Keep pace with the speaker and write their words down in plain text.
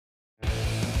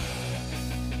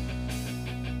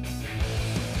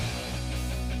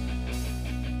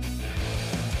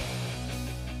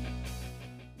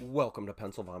Welcome to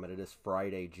Pencil Vomit. It is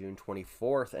Friday, June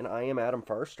 24th, and I am Adam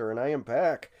Farster, and I am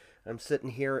back. I'm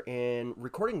sitting here and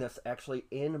recording this actually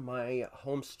in my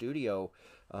home studio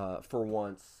for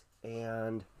once,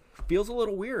 and feels a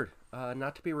little weird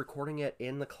not to be recording it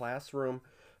in the classroom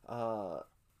uh,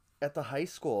 at the high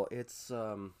school. It's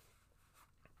kind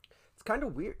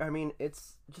of weird. I mean,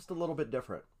 it's just a little bit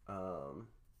different.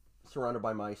 Surrounded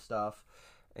by my stuff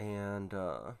and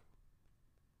kind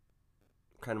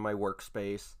of my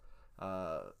workspace.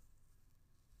 Uh,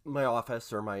 my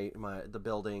office or my the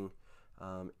building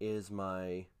is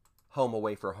my home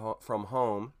away from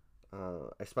home.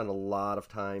 I spend a lot of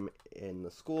time in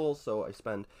the school, so I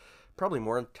spend probably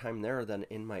more time there than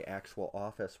in my actual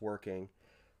office working.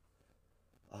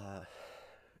 Uh,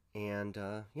 and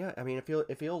yeah, I mean,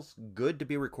 it feels good to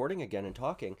be recording again and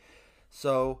talking.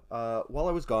 So while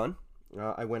I was gone,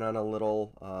 I went on a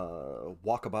little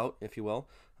walkabout, if you will,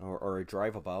 or a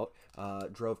drive about.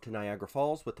 Drove to Niagara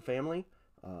Falls with the family,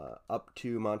 up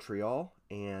to Montreal,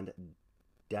 and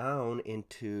down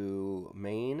into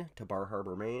Maine to Bar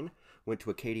Harbor, Maine. Went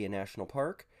to Acadia National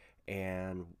Park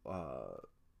and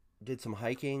did some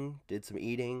hiking, did some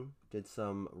eating, did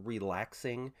some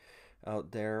relaxing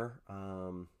out there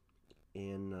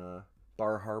in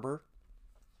Bar Harbor.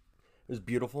 It was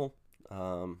beautiful.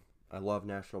 I love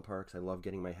national parks. I love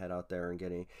getting my head out there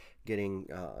and getting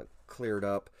cleared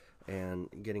up and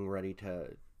getting ready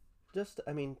to just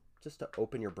to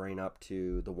open your brain up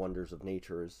to the wonders of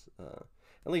nature is,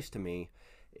 at least to me,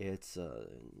 it's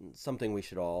something we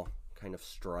should all kind of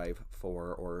strive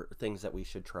for, or things that we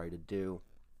should try to do.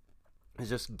 Is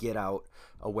just get out,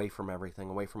 away from everything,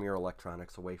 away from your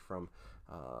electronics, away from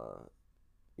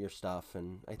your stuff.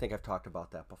 And I think I've talked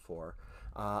about that before.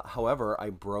 However, I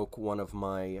broke one of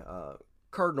my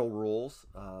cardinal rules,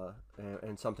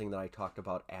 and something that I talked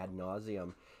about ad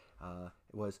nauseum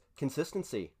was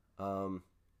consistency. I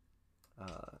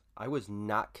was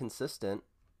not consistent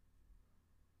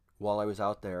while I was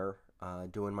out there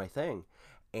doing my thing,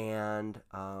 and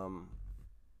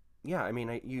yeah, I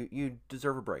mean, you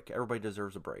deserve a break. Everybody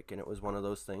deserves a break, and it was one of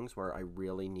those things where I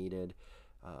really needed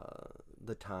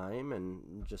the time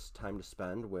and just time to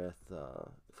spend with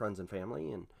friends and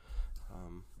family, and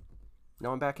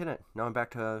now I'm back in it. Now I'm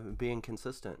back to being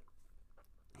consistent,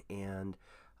 and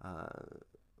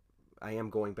I am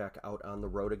going back out on the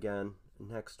road again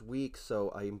next week,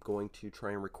 so I'm going to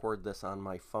try and record this on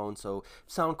my phone. So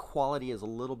sound quality is a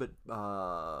little bit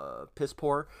piss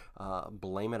poor.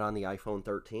 Blame it on the iPhone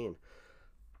 13.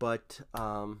 But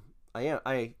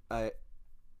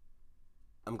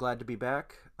I'm glad to be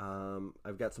back.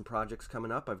 I've got some projects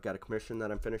coming up. I've got a commission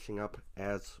that I'm finishing up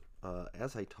as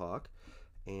I talk,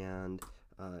 and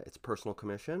it's a personal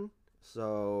commission,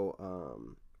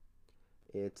 so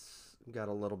it's got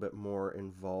a little bit more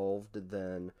involved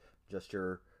than just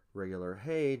your regular,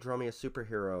 hey, draw me a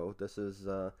superhero. This is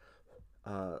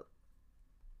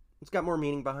it's got more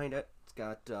meaning behind it. It's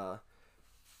got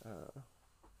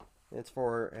it's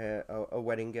for a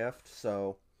wedding gift,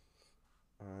 so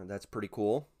that's pretty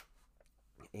cool.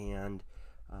 And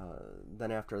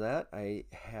then after that, I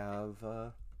have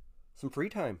some free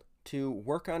time to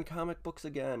work on comic books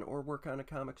again, or work on a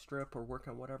comic strip, or work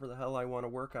on whatever the hell I want to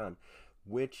work on,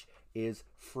 which is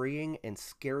freeing and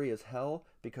scary as hell,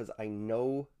 because I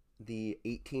know the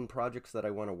 18 projects that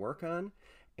I want to work on,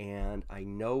 and I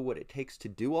know what it takes to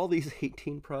do all these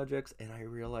 18 projects, and I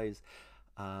realize,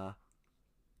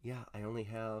 yeah, I only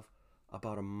have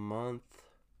about a month,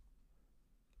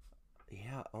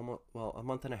 yeah, almost, well, a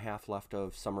month and a half left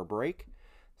of summer break.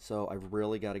 So I've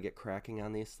really got to get cracking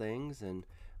on these things, and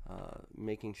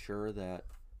making sure that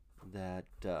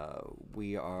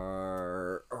we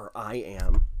are, or I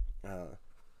am,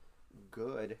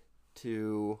 good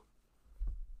to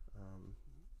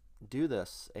do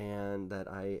this, and that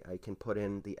I can put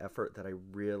in the effort that I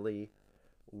really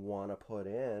want to put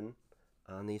in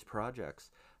on these projects.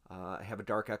 I have a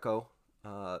Dark Echo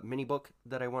mini book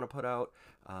that I want to put out.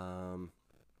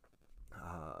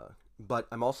 But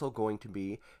I'm also going to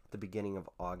be, at the beginning of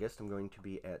August, I'm going to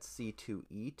be at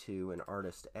C2E2 in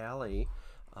Artist Alley,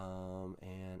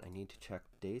 and I need to check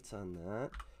dates on that.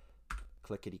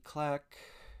 Clickety clack.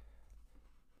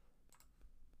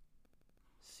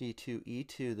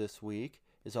 C2E2 this week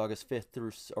is August 5th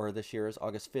through, or this year is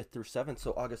August 5th through 7th.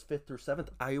 So August 5th through 7th,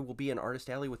 I will be in Artist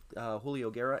Alley with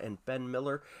Julio Guerra and Ben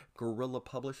Miller, Guerrilla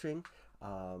Publishing.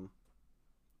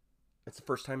 It's the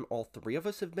first time all three of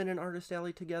us have been in Artist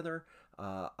Alley together.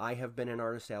 I have been in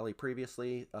Artist Alley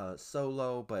previously,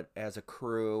 solo, but as a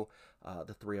crew,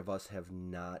 the three of us have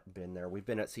not been there. We've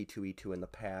been at C2E2 in the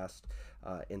past,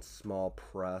 in small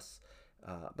press,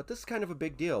 But this is kind of a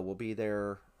big deal. We'll be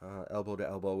there elbow to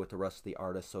elbow with the rest of the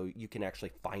artists, so you can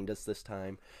actually find us this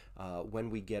time when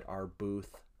we get our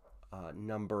booth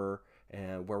number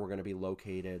and where we're going to be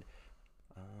located.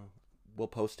 We'll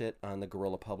post it on um, the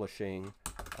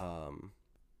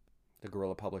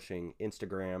Gorilla Publishing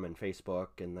Instagram and Facebook,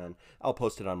 and then I'll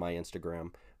post it on my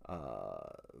Instagram,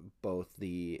 both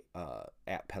the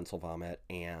at Pencil Vomit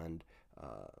and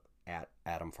at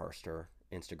Adam Farster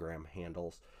Instagram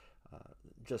handles.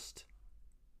 Just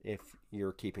if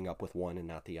you're keeping up with one and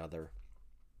not the other,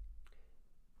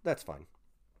 that's fine.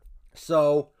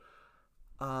 So,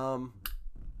 now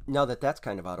that that's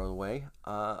kind of out of the way,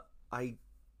 I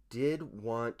did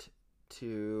want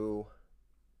to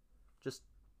just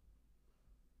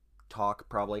talk,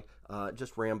 probably,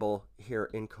 just ramble here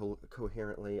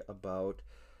incoherently about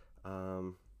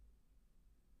um,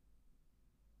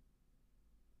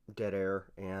 dead air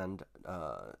and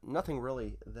nothing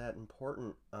really that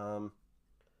important.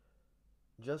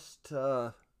 Just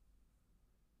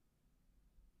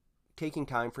taking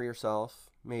time for yourself,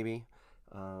 maybe.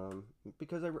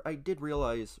 Because I did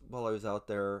realize while I was out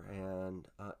there, and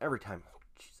every time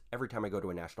I go to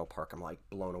a national park, I'm like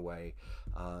blown away.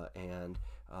 And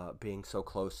being so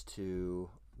close to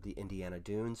the Indiana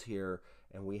Dunes here,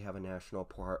 and we have a national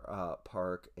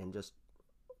park, and just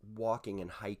walking and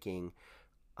hiking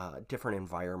different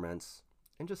environments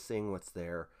and just seeing what's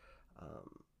there,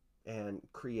 and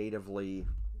creatively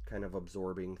kind of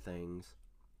absorbing things.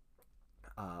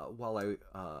 While I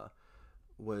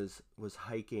was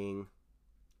hiking,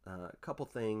 a couple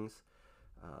things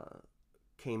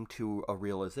came to a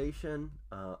realization.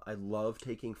 I love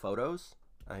taking photos.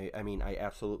 I mean, I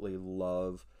absolutely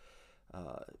love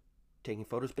uh, taking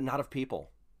photos, but not of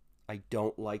people. I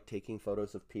don't like taking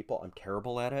photos of people. I'm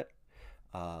terrible at it.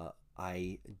 Uh,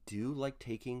 I do like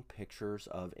taking pictures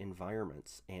of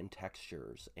environments and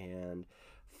textures and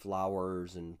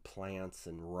flowers and plants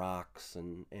and rocks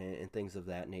and things of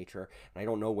that nature. And I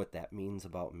don't know what that means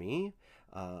about me,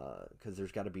 because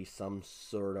there's got to be some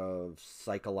sort of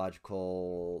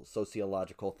psychological,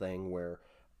 sociological thing where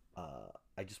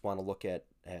I just want to look at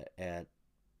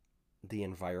the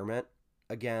environment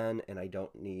again, and I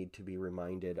don't need to be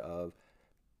reminded of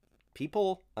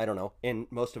people. I don't know, and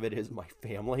most of it is my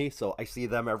family, so I see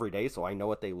them every day, so I know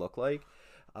what they look like.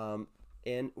 um,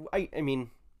 and I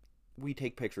mean, we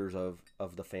take pictures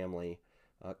of the family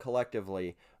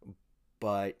collectively,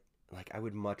 but like I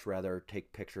would much rather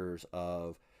take pictures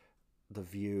of the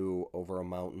view over a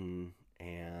mountain,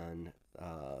 and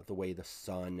the way the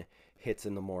sun hits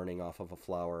in the morning off of a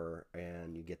flower,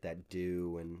 and you get that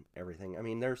dew and everything. I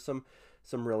mean, there's some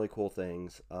really cool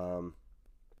things.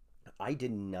 I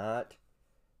did not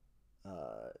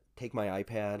take my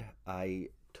iPad. I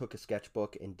took a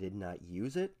sketchbook and did not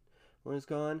use it when it was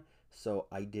gone, so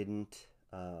I didn't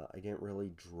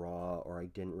really draw, or I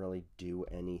didn't really do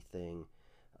anything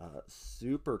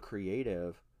super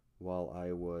creative while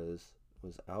I was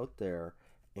out there.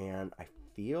 And I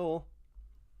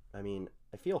mean,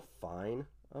 I feel fine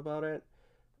about it,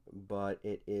 but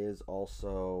it is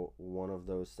also one of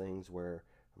those things where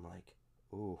I'm like,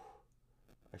 ooh,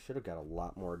 I should have got a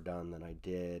lot more done than I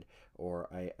did, or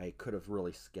I could have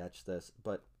really sketched this.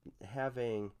 But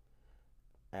having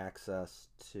access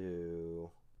to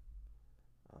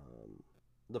um,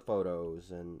 the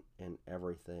photos and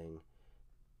everything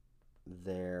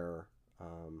there,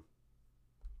 um,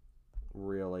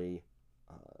 really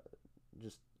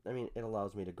just, I mean, it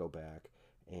allows me to go back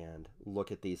and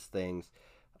look at these things,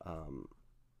 um,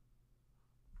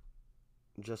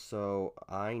 just so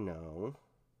I know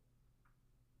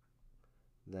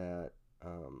that,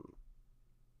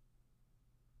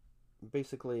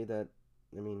 basically, that,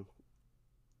 I mean,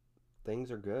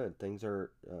 things are good. Things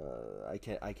are,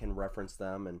 I can reference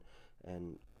them,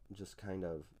 and just kind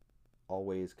of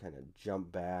always kind of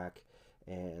jump back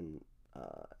and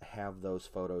have those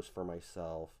photos for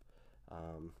myself,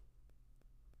 um,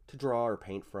 to draw or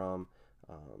paint from.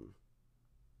 Um,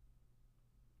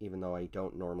 Even though I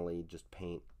don't normally just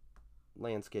paint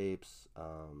landscapes,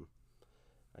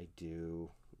 I do,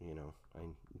 I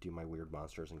do my weird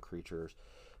monsters and creatures.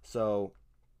 So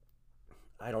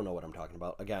I don't know what I'm talking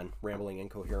about. Again, rambling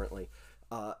incoherently.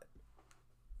 Uh,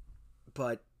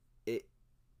 but it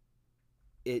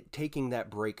it taking that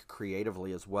break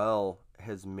creatively as well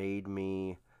has made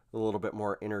me a little bit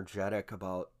more energetic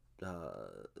about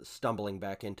stumbling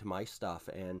back into my stuff,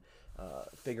 and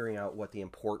figuring out what the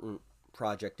important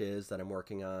project is that I'm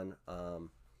working on.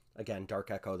 Again, Dark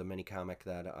Echo, the mini comic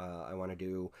that I want to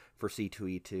do for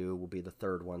C2E2, will be the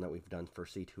third one that we've done for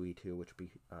C2E2, which would be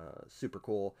super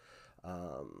cool.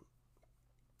 Um,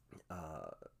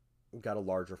 uh, got a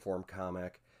larger form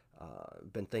comic.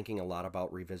 Been thinking a lot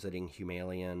about revisiting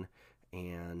Humalian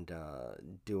and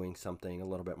doing something a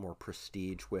little bit more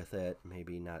prestige with it.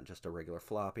 Maybe not just a regular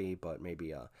floppy, but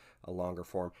maybe a longer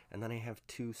form. And then I have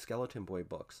 2 Skeleton Boy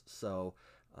books. So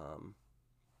um,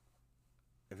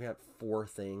 I've got 4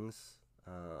 things,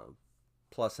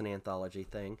 plus an anthology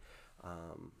thing,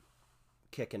 um,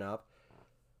 kicking up.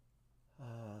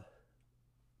 Uh,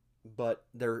 but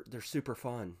they're super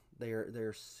fun.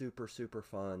 They're super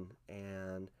fun,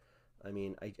 and I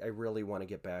mean, I really want to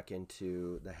get back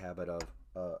into the habit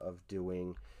of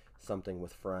doing something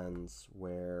with friends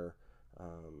where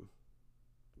um,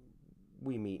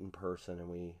 we meet in person and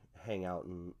we hang out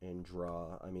and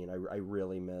draw. I mean, I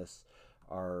really miss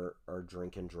our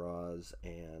drink and draws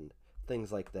and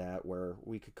things like that where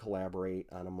we could collaborate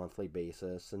on a monthly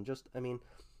basis and just, I mean,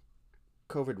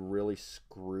 COVID really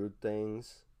screwed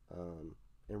things, and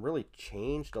really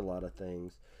changed a lot of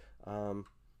things, um,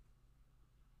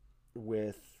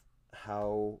 with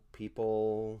how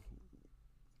people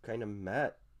kind of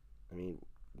met. I mean,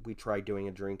 we tried doing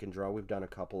a drink and draw. We've done a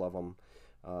couple of them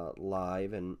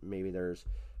live, and maybe there's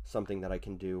something that I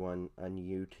can do on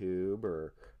YouTube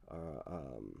or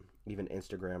even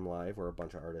Instagram Live, where a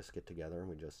bunch of artists get together and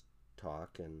we just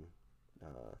talk and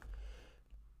uh,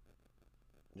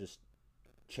 just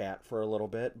chat for a little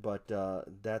bit. But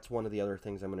that's one of the other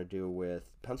things I'm going to do with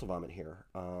Pencil Vomit here.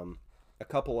 A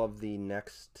couple of the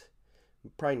next,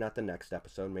 probably not the next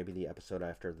episode, maybe the episode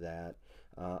after that,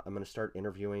 I'm going to start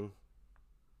interviewing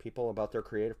people about their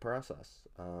creative process.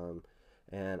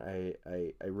 And I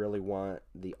really want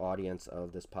the audience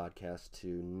of this podcast to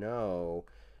know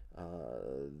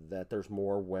that there's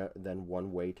more than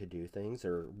one way to do things,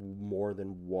 or more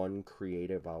than one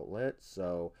creative outlet.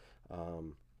 So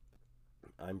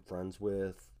I'm friends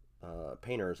with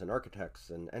painters and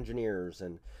architects and engineers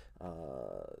and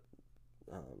uh,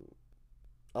 um,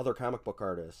 other comic book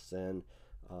artists and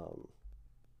um,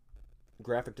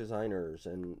 graphic designers,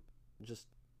 and just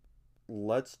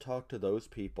let's talk to those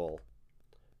people,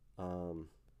 um,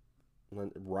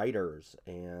 writers,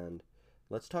 and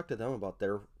let's talk to them about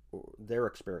their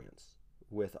experience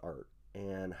with art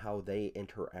and how they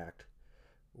interact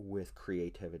with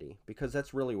creativity, because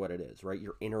that's really what it is, right?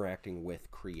 You're interacting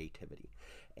with creativity,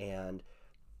 and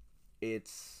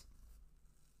it's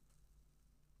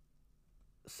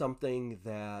something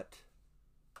that,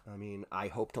 I mean, I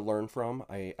hope to learn from.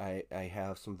 I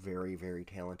have some very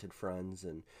talented friends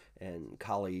and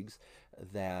colleagues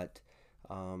that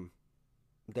um,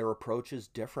 their approach is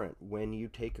different. When you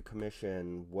take a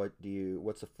commission, what's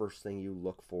the first thing you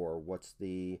look for? What's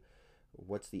the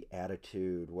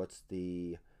attitude? What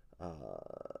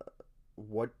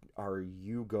are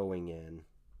you going in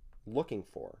looking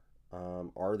for?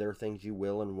 Are there things you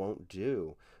will and won't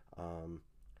do? Um,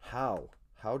 how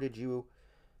how did you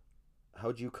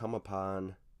how'd you come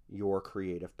upon your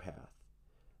creative path?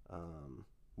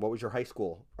 What was your high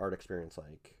school art experience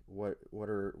like? What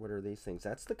are these things?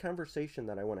 That's the conversation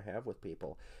that I want to have with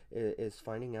people. Is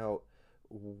finding out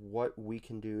what we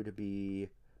can do to be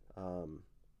um,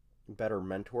 better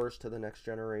mentors to the next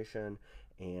generation,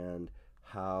 and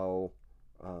how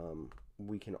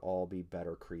we can all be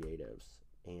better creatives.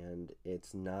 And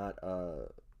it's not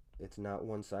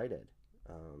one sided.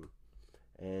 Um,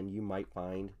 and you might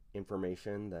find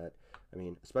information that, I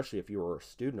mean, especially if you were a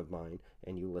student of mine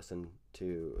and you listen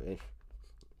to,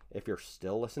 if you're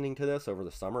still listening to this over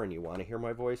the summer and you want to hear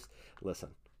my voice, listen,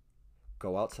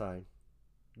 go outside,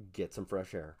 get some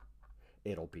fresh air.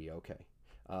 It'll be okay.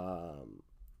 Um,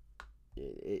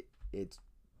 it's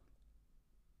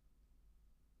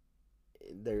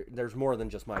there's more than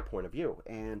just my point of view,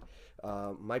 and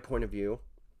my point of view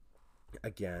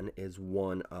again is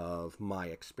one of my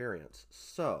experience.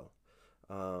 So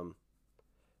um,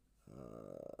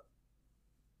 uh,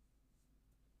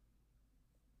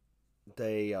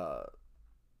 they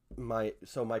my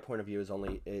point of view is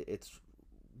only, it's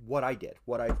what I did,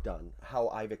 what I've done, how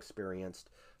I've experienced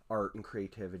art and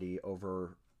creativity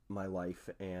over my life.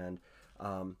 And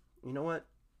you know what,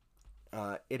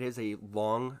 it is a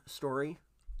long story.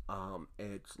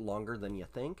 It's longer than you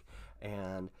think,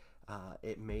 and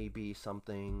it may be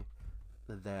something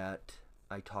that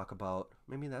I talk about.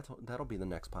 Maybe that'll be the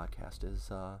next podcast, is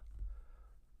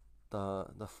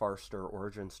the Farster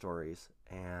origin stories,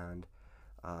 and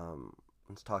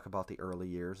let's talk about the early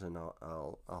years, and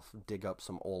I'll dig up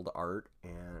some old art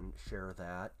and share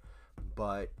that.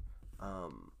 But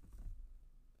um,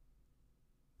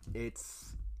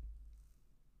 it's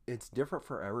it's different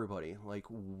for everybody. Like,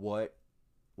 what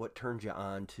turns you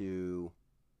on to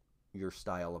your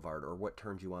style of art, or what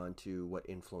turned you on to what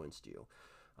influenced you.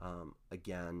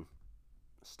 Again,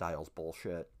 Style's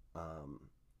bullshit.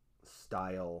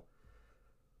 Style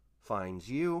finds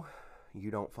you.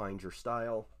 You don't find your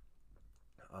style.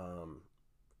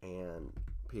 And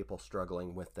people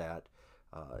struggling with that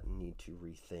need to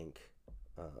rethink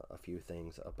a few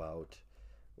things about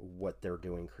what they're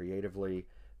doing creatively,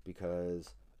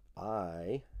 because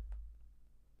I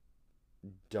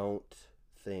don't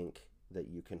think that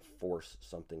you can force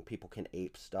something. People can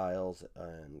ape styles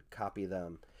and copy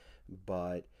them,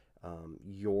 but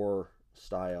your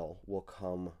style will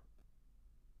come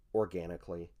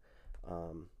organically.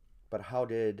 But how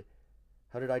did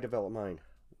I develop mine?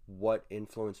 What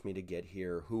influenced me to get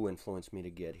here? Who influenced me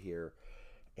to get here?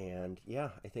 And yeah,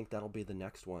 I think that'll be the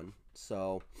next one.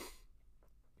 So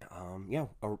yeah,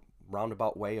 a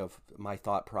roundabout way of my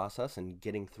thought process and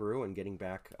getting through and getting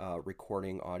back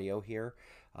recording audio here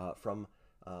from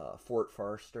Fort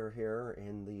Forster here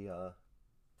in the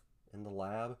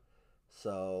lab.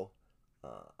 So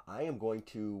I am going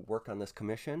to work on this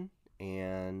commission,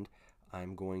 and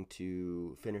I'm going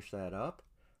to finish that up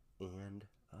and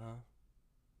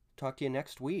talk to you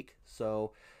next week.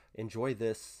 So enjoy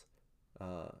this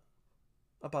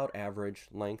about average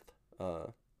length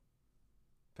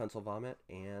pencil vomit,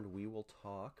 and we will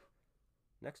talk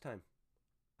next time.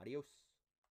 Adios.